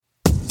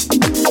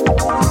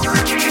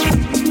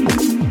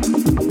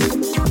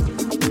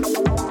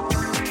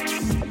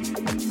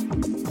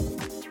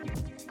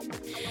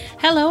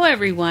Hello,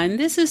 everyone.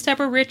 This is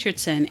Deborah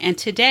Richardson, and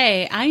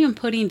today I am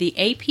putting the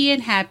AP in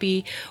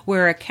Happy,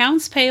 where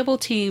accounts payable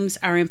teams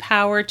are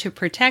empowered to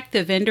protect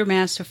the vendor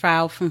master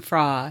file from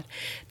fraud.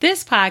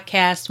 This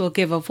podcast will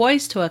give a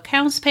voice to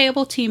accounts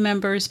payable team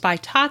members by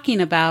talking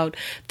about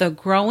the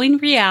growing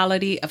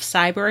reality of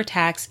cyber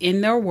attacks in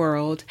their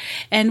world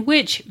and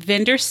which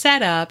vendor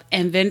setup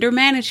and vendor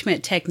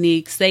management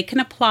techniques they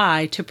can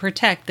apply to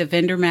protect the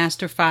vendor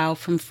master file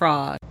from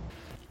fraud.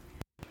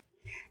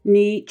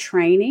 Need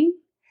training?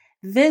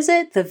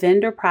 Visit the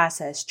Vendor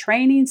Process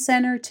Training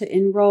Center to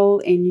enroll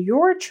in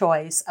your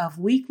choice of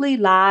weekly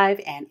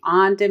live and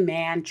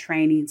on-demand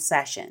training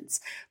sessions.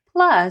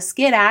 Plus,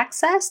 get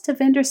access to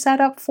vendor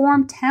setup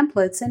form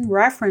templates and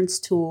reference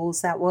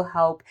tools that will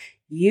help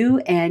you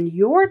and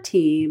your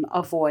team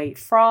avoid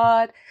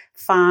fraud,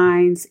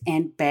 fines,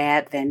 and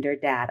bad vendor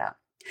data.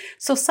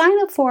 So sign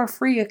up for a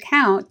free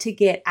account to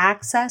get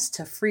access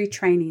to free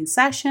training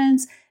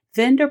sessions,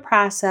 vendor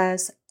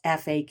process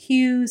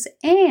FAQs,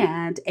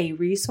 and a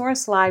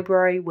resource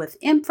library with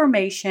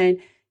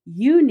information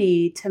you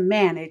need to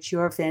manage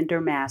your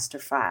vendor master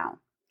file.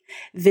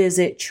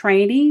 Visit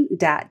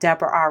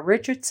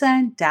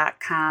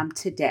training.deborahrichardson.com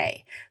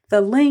today. The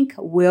link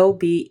will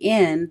be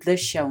in the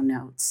show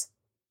notes.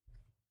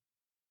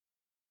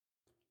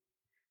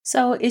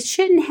 So it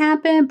shouldn't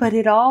happen, but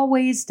it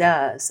always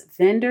does.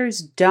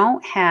 Vendors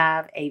don't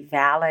have a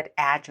valid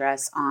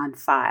address on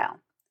file.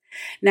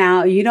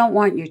 Now, you don't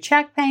want your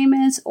check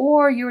payments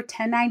or your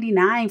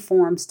 1099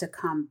 forms to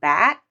come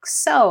back.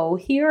 So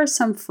here are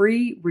some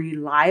free,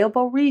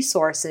 reliable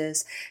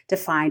resources to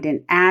find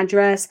an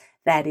address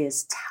that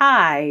is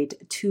tied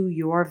to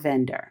your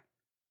vendor.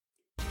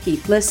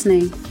 Keep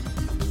listening.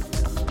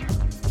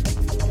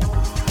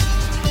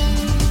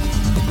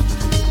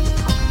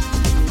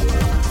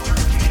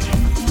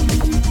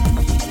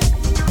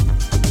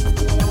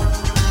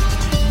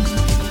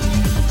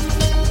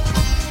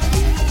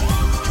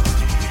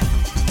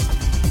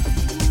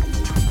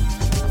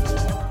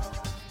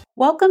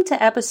 Welcome to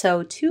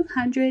episode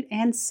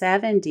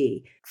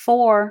 270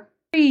 for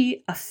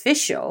free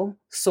official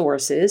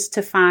sources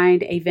to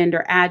find a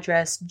vendor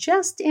address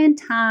just in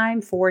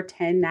time for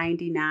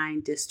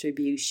 1099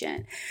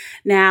 distribution.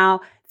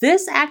 Now,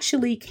 this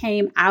actually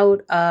came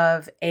out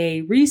of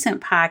a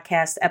recent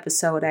podcast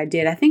episode I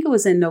did. I think it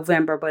was in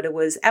November, but it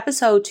was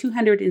episode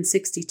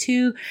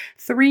 262,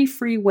 3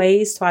 free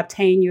ways to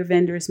obtain your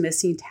vendor's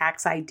missing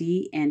tax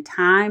ID in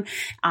time.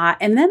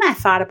 And then I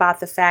thought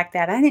about the fact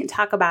that I didn't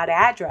talk about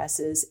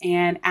addresses,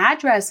 and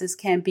addresses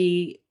can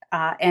be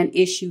an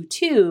issue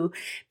too,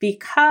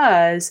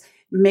 because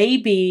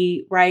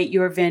maybe, right,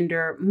 your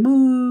vendor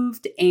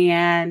moved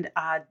and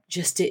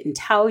just didn't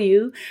tell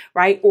you,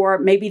 right? Or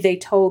maybe they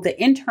told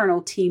the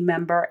internal team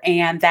member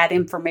and that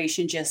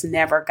information just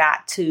never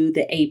got to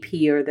the AP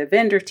or the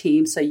vendor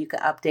team, so you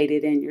could update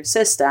it in your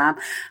system.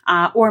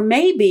 Or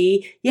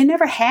maybe you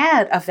never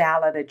had a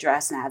valid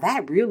address. Now,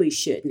 that really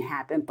shouldn't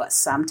happen, but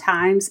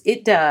sometimes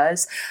it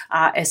does,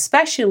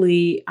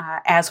 especially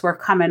as we're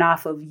coming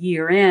off of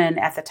year end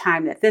at the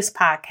time that this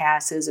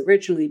podcast is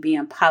originally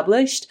being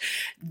published.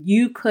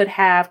 You could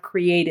have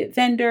created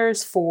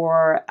vendors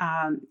for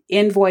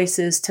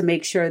invoices to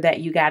make sure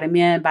that you got them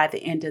in by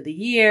the end of the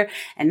year.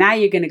 And now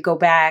you're going to go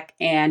back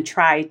and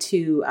try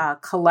to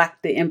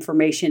collect the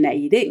information that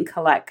you didn't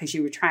collect because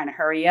you were trying to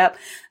hurry up.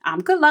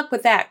 Good luck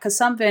with that, because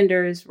some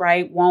vendors,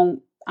 right,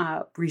 won't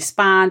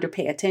respond or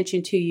pay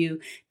attention to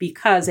you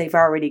because they've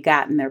already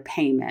gotten their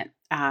payment.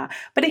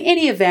 But in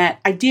any event,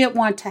 I did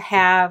want to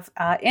have,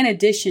 in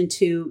addition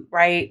to,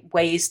 right,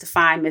 ways to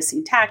find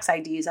missing tax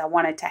IDs, I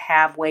wanted to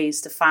have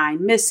ways to find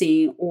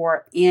missing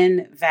or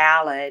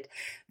invalid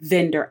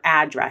vendor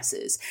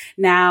addresses.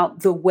 Now,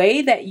 the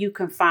way that you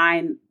can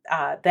find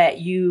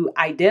that you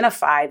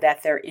identify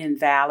that they're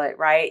invalid,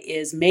 right,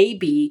 is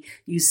maybe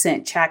you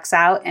sent checks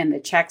out and the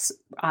checks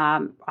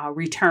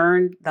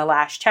returned, the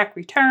last check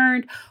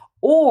returned.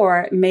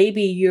 Or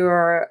maybe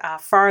you're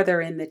farther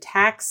in the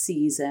tax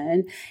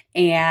season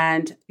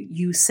and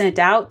you sent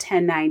out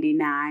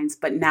 1099s,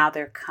 but now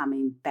they're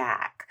coming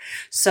back.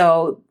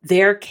 So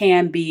there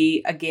can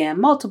be,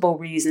 again, multiple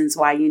reasons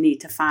why you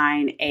need to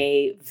find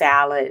a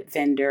valid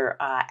vendor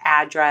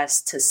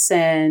address to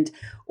send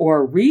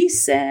or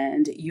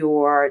resend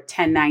your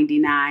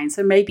 1099s,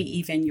 or maybe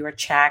even your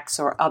checks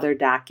or other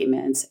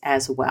documents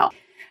as well.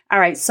 All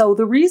right, so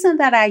the reason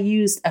that I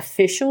used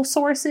official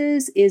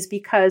sources is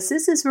because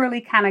this is really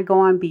kind of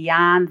going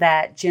beyond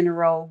that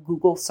general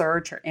Google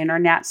search or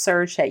internet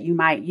search that you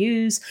might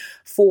use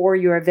for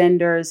your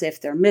vendors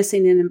if they're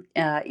missing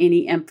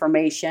any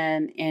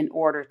information in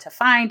order to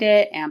find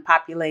it and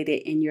populate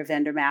it in your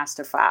vendor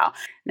master file.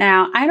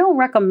 Now, I don't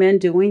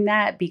recommend doing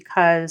that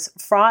because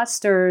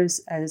fraudsters,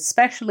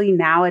 especially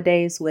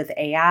nowadays with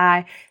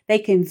AI, they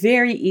can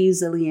very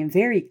easily and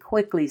very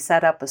quickly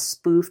set up a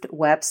spoofed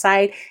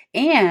website,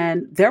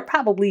 and they're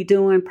probably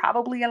doing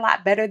a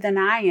lot better than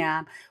I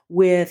am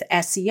with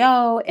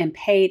SEO and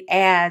paid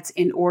ads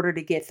in order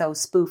to get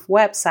those spoof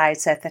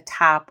websites at the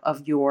top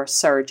of your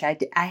search. I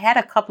had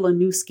a couple of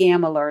new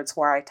scam alerts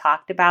where I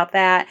talked about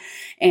that.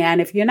 And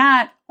if you're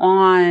not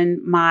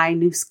on my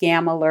new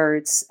scam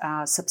alerts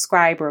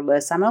subscriber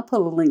list, I'm going to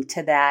put a link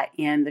to that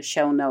in the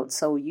show notes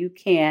so you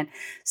can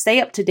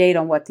stay up to date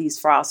on what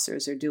these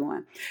fraudsters are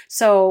doing.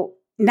 So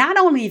not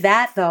only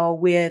that, though,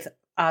 with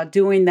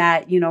doing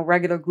that,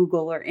 regular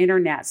Google or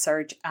internet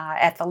search.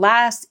 At the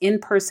last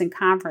in-person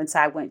conference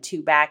I went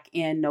to back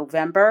in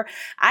November,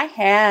 I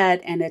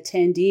had an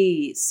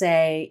attendee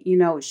say,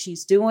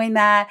 she's doing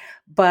that,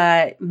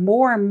 but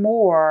more and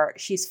more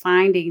she's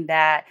finding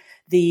that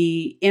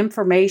the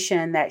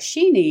information that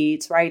she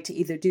needs, right, to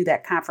either do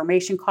that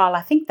confirmation call.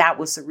 I think that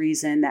was the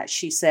reason that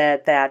she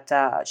said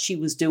that she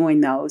was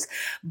doing those.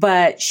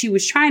 But she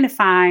was trying to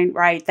find,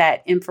 right,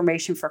 that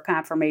information for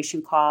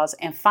confirmation calls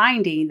and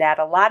finding that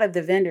a lot of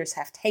the vendors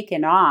have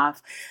taken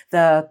off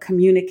the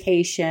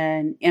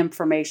communication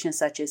information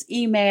such as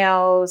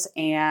emails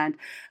and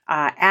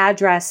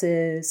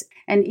addresses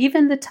and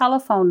even the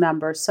telephone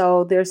number.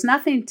 So there's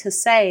nothing to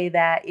say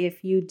that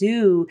if you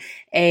do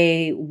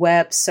a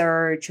web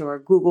search or a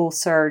Google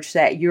search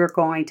that you're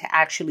going to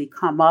actually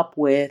come up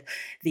with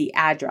the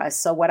address.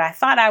 So what I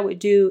thought I would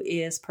do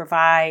is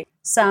provide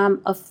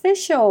some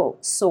official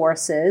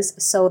sources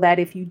so that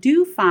if you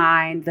do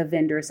find the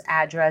vendor's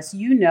address,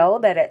 you know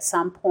that at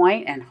some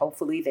point, and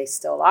hopefully they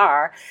still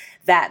are,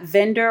 that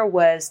vendor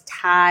was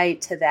tied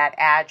to that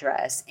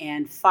address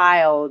and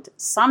filed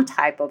some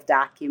type of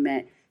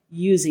document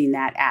using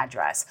that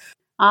address.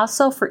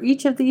 Also, for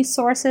each of these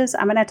sources,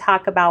 I'm going to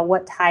talk about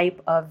what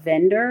type of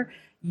vendor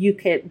you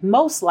could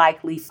most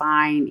likely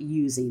find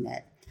using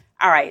it.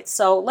 All right,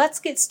 so let's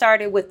get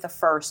started with the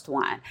first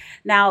one.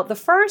 Now, the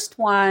first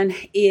one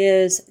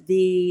is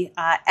the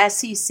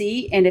SEC,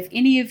 and if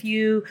any of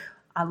you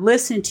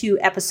listened to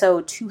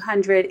episode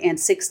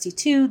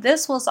 262,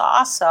 this was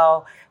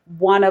also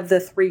one of the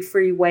 3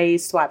 free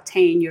ways to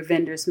obtain your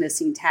vendor's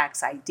missing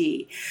tax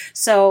ID.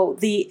 So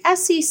the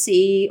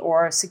SEC,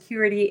 or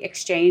Security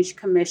Exchange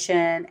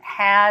Commission,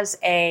 has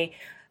a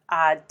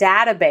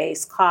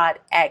database called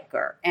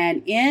EDGAR.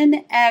 And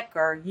in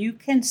EDGAR, you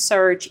can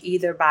search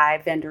either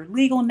by vendor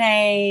legal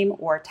name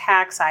or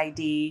tax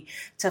ID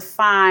to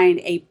find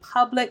a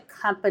public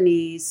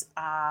company's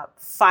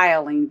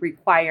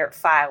required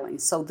filing.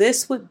 So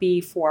this would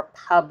be for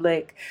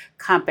public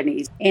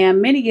companies.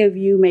 And many of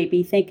you may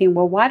be thinking,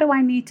 well, why do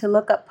I need to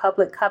look up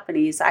public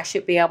companies? I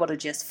should be able to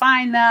just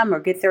find them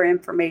or get their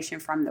information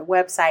from the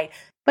website.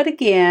 But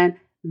again,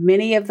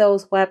 many of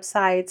those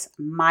websites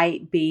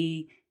might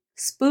be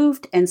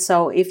spoofed. And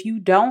so if you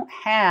don't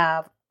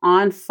have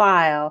on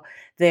file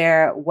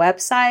their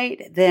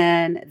website,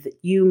 then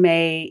you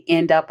may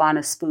end up on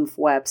a spoof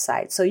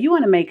website. So you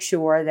want to make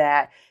sure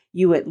that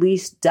you at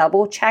least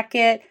double check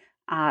it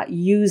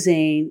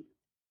using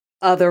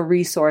other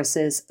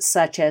resources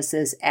such as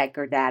this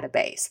EDGAR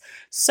database.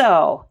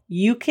 So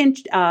you can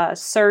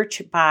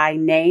search by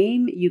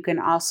name. You can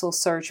also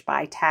search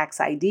by tax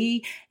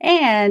ID.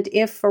 And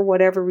if for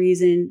whatever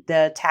reason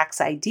the tax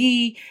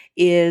ID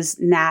is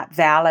not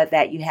valid,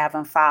 that you have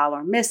on file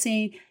or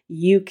missing,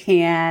 you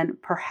can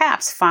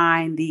perhaps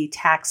find the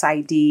tax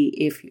ID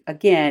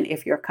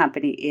if your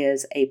company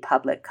is a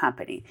public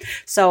company.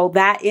 So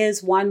that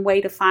is one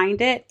way to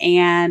find it.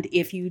 And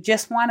if you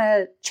just want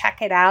to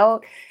check it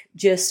out,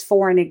 just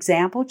for an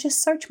example,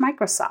 just search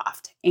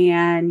Microsoft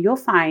and you'll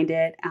find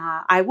it.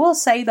 I will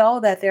say, though,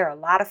 that there are a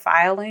lot of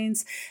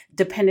filings,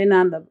 depending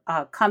on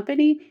the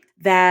company,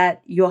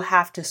 that you'll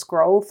have to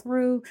scroll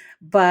through,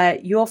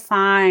 but you'll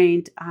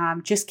find,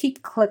 just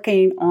keep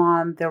clicking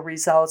on the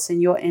results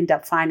and you'll end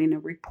up finding a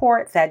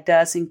report that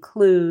does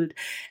include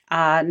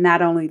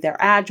not only their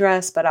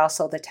address, but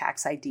also the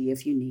tax ID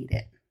if you need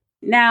it.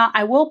 Now,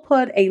 I will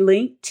put a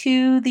link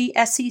to the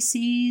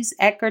SEC's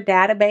EDGAR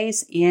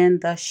database in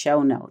the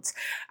show notes.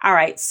 All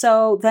right,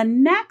 so the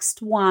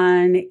next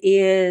one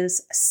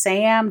is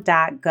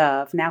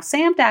SAM.gov. Now,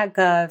 SAM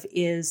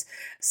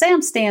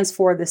stands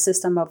for the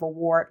System of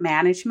Award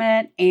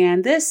Management,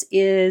 and this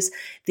is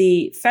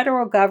the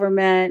federal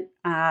government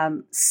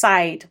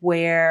site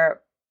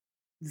where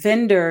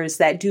vendors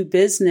that do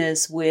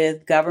business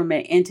with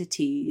government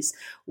entities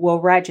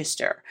will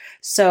register.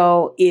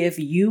 So if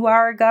you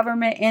are a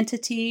government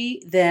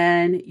entity,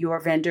 then your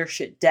vendor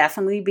should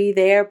definitely be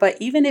there. But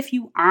even if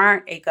you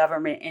aren't a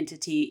government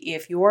entity,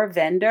 if your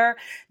vendor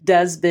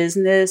does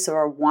business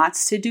or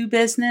wants to do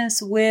business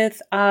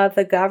with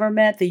the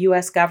government, the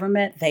U.S.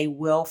 government, they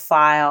will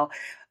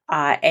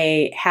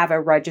have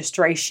a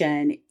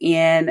registration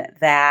in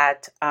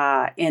that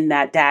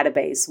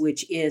database,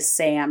 which is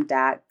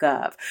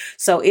SAM.gov.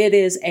 So it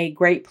is a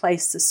great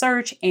place to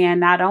search, and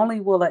not only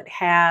will it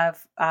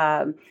have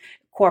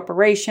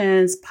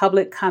corporations,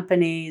 public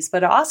companies,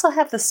 but I also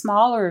have the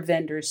smaller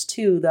vendors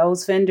too,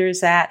 those vendors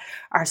that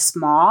are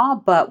small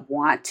but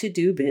want to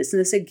do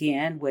business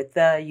again with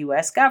the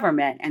US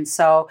government. And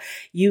so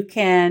you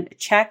can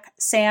check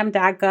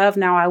sam.gov.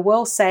 Now, I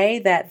will say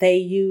that they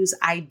use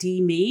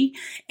ID.me,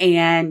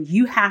 and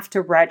you have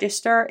to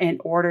register in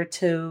order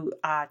to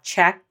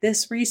check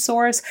this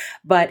resource,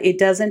 but it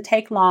doesn't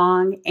take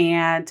long,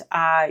 and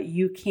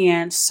you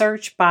can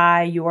search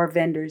by your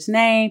vendor's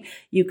name.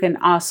 You can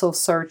also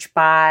search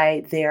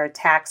by their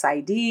tax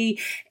ID.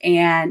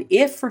 And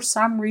if for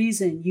some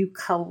reason you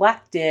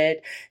collected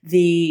the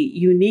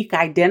unique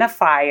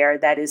identifier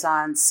that is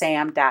on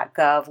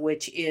sam.gov,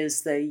 which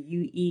is the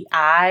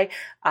UEI,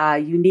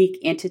 Unique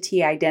Entity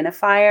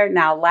Identifier.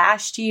 Now,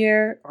 last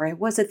year, or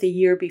was it the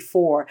year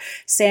before,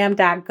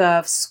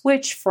 sam.gov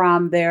switched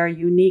from their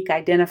unique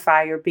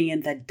identifier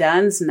being the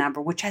DUNS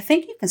number, which I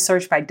think you can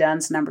search by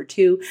DUNS number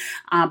too,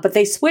 but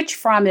they switched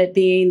from it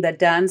being the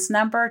DUNS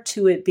number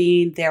to it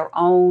being their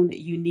own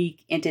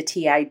Unique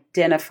Entity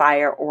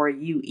Identifier, or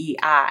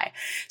UEI.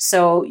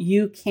 So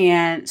you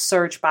can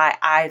search by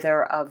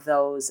either of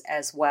those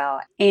as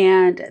well.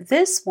 And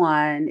this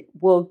one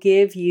will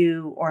give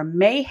you, or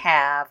may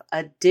have,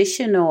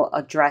 additional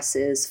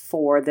addresses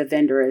for the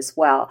vendor as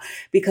well,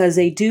 because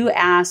they do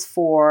ask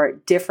for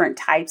different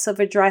types of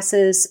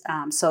addresses.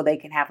 So they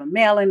can have a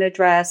mailing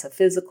address, a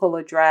physical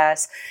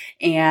address,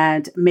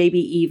 and maybe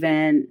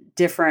even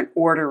different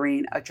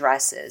ordering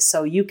addresses.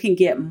 So you can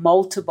get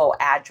multiple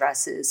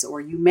addresses, or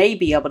you may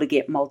be able to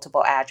get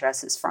multiple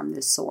addresses from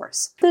this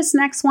source. This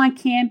next one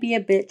can be a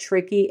bit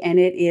tricky, and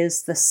it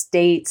is the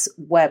state's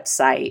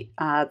website,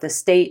 the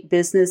state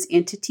business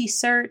entity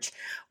search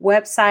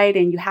website.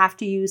 And you have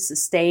to use the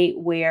state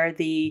where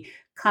the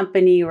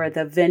company or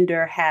the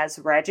vendor has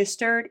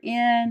registered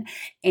in.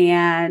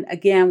 And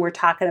again, we're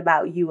talking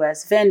about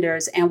US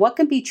vendors. And what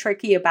can be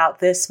tricky about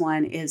this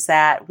one is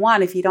that,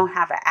 one, if you don't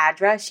have an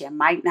address, you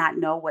might not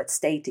know what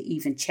state to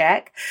even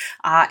check.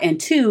 And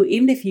two,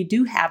 even if you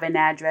do have an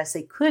address,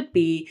 it could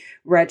be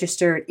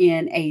registered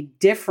in a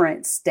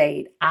different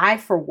state. I,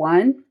 for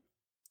one,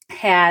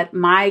 had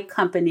my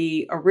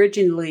company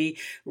originally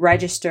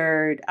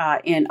registered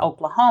in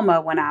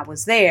Oklahoma when I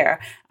was there.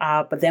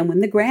 But then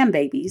when the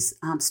grandbabies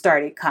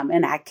started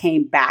coming, I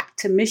came back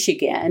to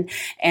Michigan.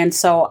 And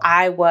so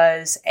I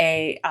was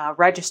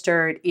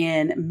registered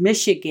in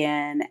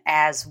Michigan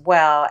as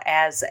well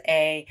as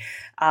a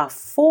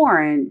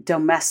foreign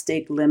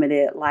domestic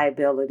limited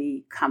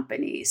liability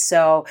company.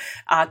 So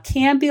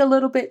can be a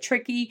little bit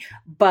tricky,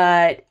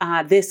 but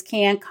this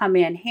can come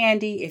in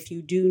handy if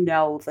you do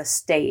know the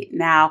state.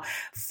 Now,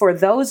 for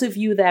those of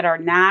you that are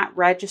not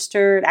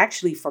registered,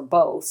 actually for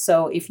both.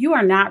 So if you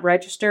are not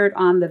registered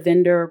on the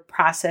Vendor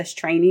Process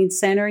Training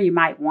Center, you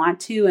might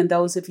want to. And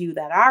those of you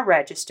that are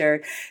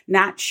registered,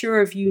 not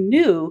sure if you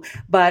knew,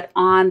 but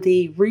on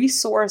the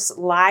resource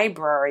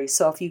library.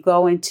 So if you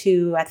go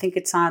into, I think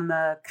it's on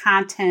the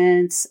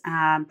contents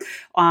on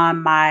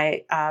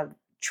my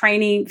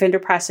vendor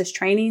process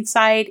training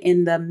site,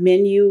 in the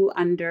menu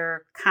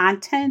under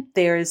content,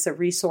 there is the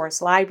resource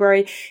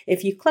library.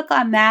 If you click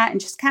on that and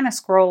just kind of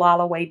scroll all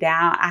the way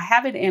down, I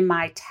have it in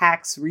my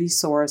tax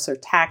resource or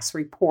tax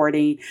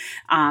reporting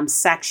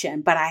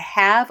section, but I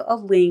have a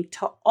link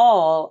to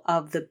all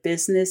of the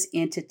business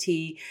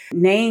entity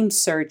name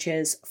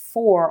searches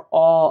for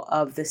all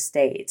of the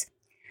states.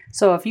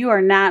 So if you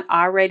are not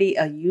already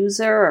a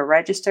user or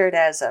registered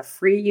as a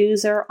free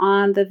user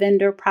on the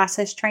Vendor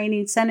Process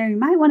Training Center, you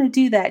might want to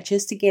do that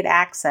just to get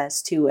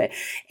access to it.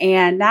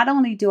 And not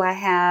only do I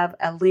have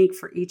a link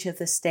for each of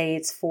the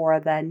states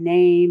for the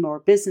name or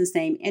business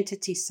name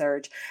entity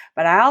search,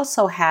 but I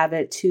also have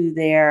it to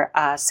their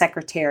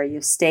Secretary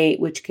of State,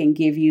 which can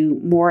give you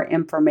more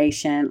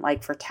information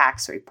like for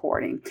tax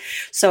reporting.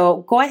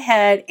 So go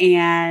ahead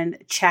and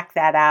check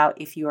that out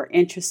if you are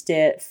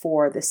interested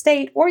for the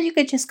state, or you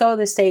could just go to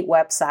the state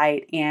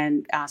website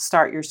and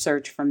start your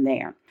search from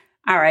there.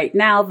 All right,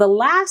 now the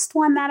last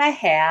one that I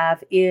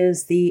have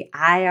is the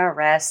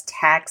IRS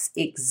tax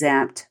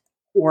exempt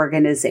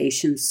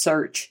organization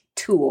search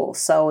tool.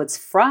 So it's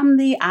from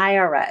the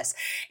IRS.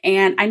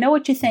 And I know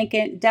what you're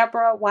thinking,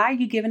 Deborah, why are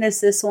you giving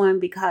us this one?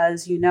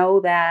 Because you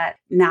know that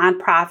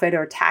nonprofit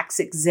or tax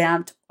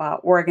exempt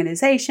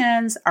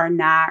organizations are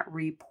not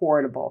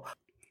reportable.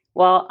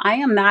 Well, I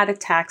am not a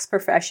tax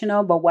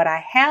professional, but what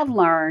I have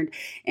learned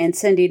in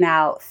sending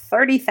out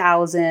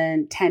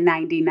 30,000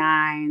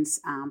 1099s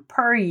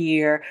per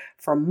year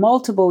for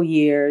multiple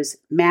years,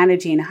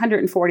 managing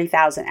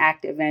 140,000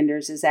 active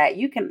vendors, is that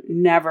you can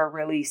never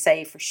really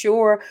say for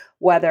sure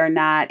whether or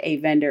not a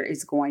vendor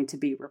is going to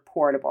be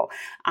reportable.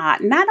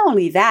 Not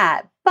only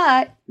that,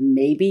 but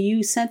maybe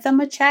you sent them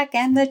a check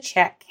and the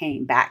check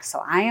came back.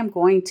 So I am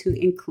going to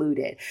include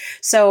it.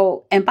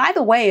 So, and by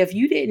the way, if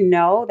you didn't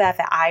know that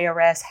the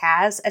IRS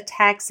has a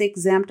tax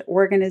exempt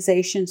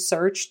organization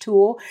search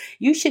tool,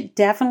 you should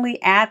definitely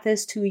add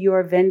this to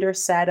your vendor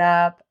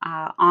setup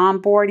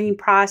onboarding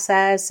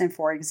process and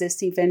for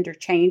existing vendor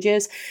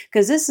changes,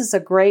 because this is a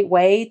great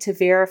way to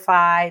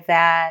verify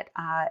that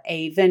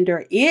a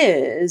vendor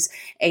is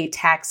a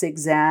tax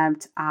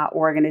exempt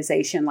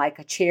organization like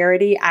a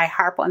charity. I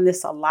harp on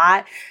this a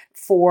lot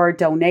for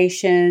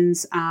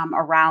donations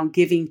around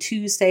Giving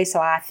Tuesday. So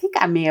I think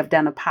I may have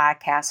done a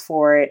podcast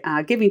for it.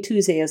 Giving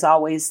Tuesday is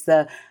always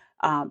the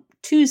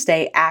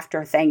Tuesday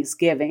after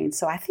Thanksgiving.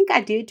 So I think I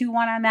did do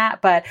one on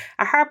that, but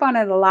I harp on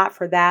it a lot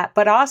for that,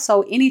 but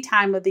also any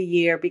time of the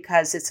year,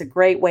 because it's a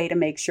great way to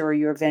make sure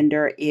your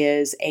vendor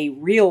is a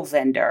real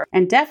vendor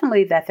and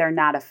definitely that they're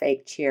not a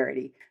fake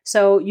charity.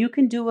 So you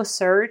can do a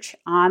search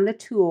on the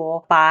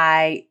tool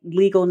by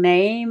legal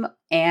name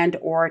and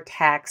or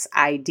tax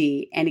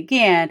ID. And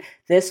again,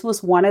 this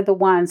was one of the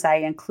ones I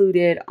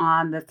included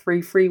on the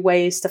 3 free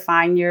ways to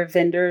find your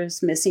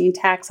vendor's missing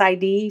tax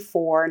ID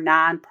for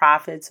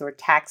nonprofits or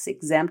tax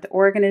exempt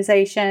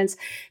organizations,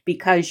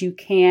 because you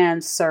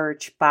can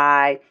search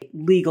by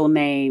legal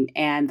name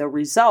and the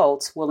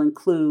results will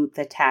include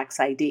the tax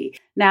ID.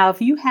 Now,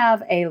 if you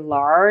have a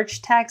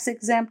large tax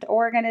exempt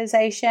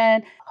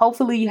organization,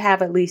 hopefully you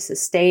have at least a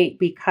state,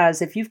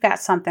 because if you've got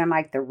something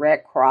like the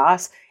Red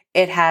Cross,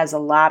 it has a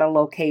lot of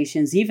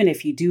locations. Even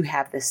if you do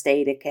have the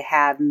state, it could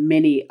have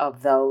many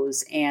of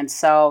those. And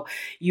so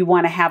you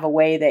want to have a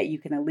way that you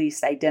can at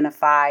least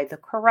identify the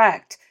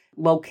correct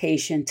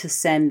location to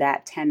send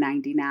that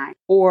 1099,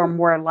 or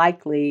more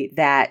likely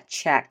that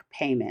check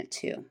payment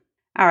to.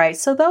 All right,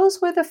 so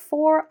those were the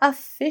 4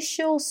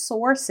 official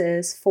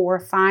sources for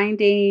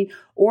finding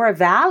or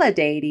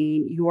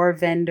validating your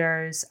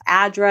vendor's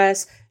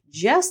address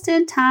just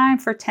in time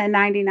for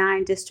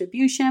 1099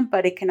 distribution,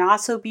 but it can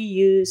also be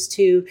used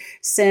to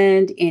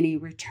send any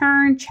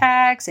return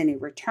checks, any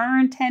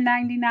return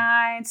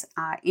 1099s,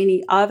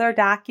 any other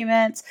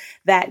documents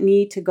that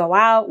need to go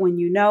out when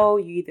you know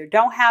you either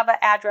don't have an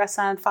address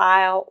on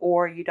file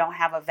or you don't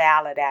have a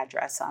valid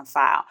address on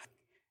file.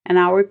 And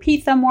I'll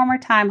repeat them one more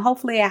time.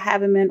 Hopefully I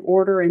have them in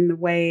order in the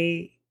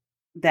way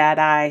that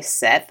I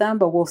set them,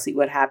 but we'll see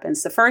what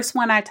happens. The first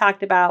one I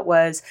talked about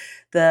was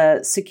the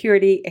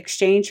Security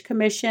Exchange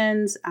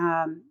Commission's,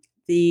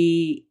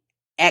 the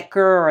ECR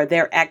or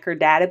their ECR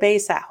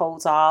database that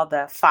holds all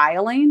the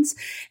filings.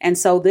 And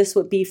so this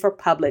would be for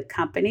public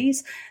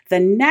companies. The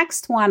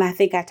next one I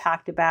think I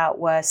talked about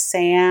was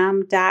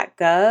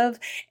SAM.gov.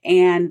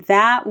 And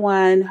that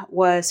one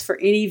was for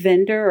any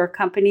vendor or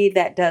company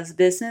that does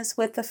business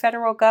with the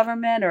federal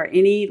government or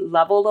any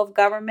level of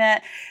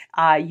government.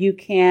 You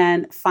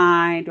can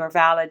find or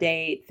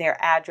validate their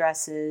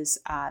addresses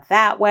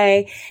that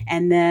way.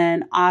 And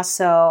then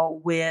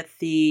also with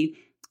the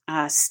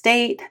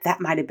state,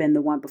 that might have been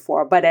the one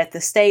before, but at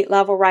the state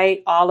level,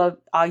 right, all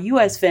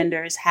U.S.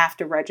 vendors have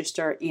to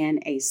register in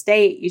a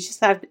state. You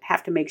just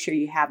have to make sure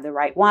you have the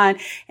right one.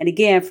 And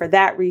again, for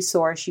that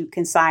resource, you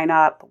can sign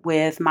up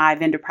with my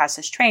Vendor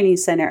Process Training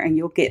Center, and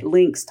you'll get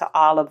links to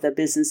all of the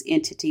business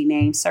entity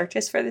name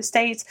searches for the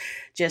states,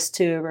 just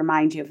to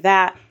remind you of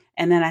that.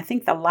 And then I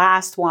think the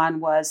last one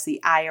was the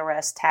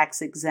IRS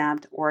tax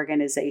exempt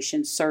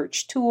organization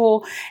search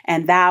tool.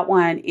 And that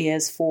one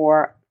is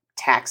for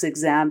tax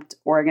exempt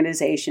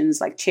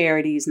organizations like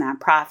charities,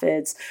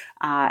 nonprofits.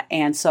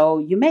 And so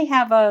you may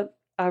have a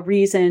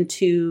reason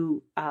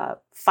to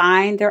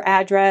find their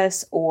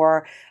address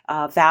or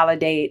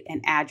validate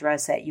an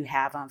address that you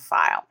have on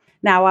file.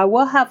 Now, I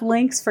will have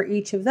links for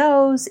each of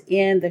those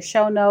in the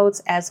show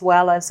notes, as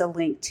well as a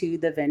link to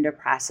the Vendor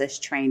Process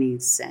Training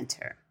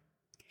Center.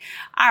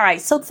 All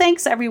right, so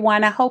thanks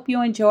everyone. I hope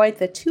you enjoyed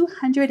the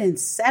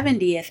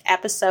 270th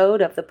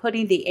episode of the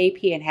Putting the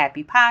AP in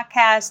Happy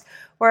podcast,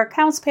 where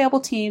accounts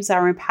payable teams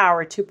are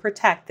empowered to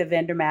protect the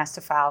vendor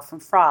master file from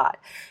fraud.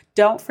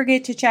 Don't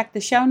forget to check the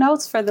show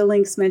notes for the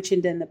links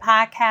mentioned in the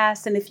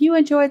podcast. And if you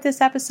enjoyed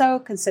this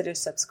episode, consider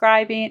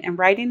subscribing and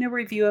writing a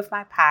review of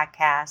my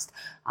podcast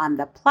on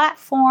the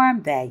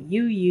platform that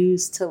you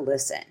use to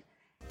listen.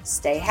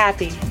 Stay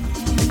happy.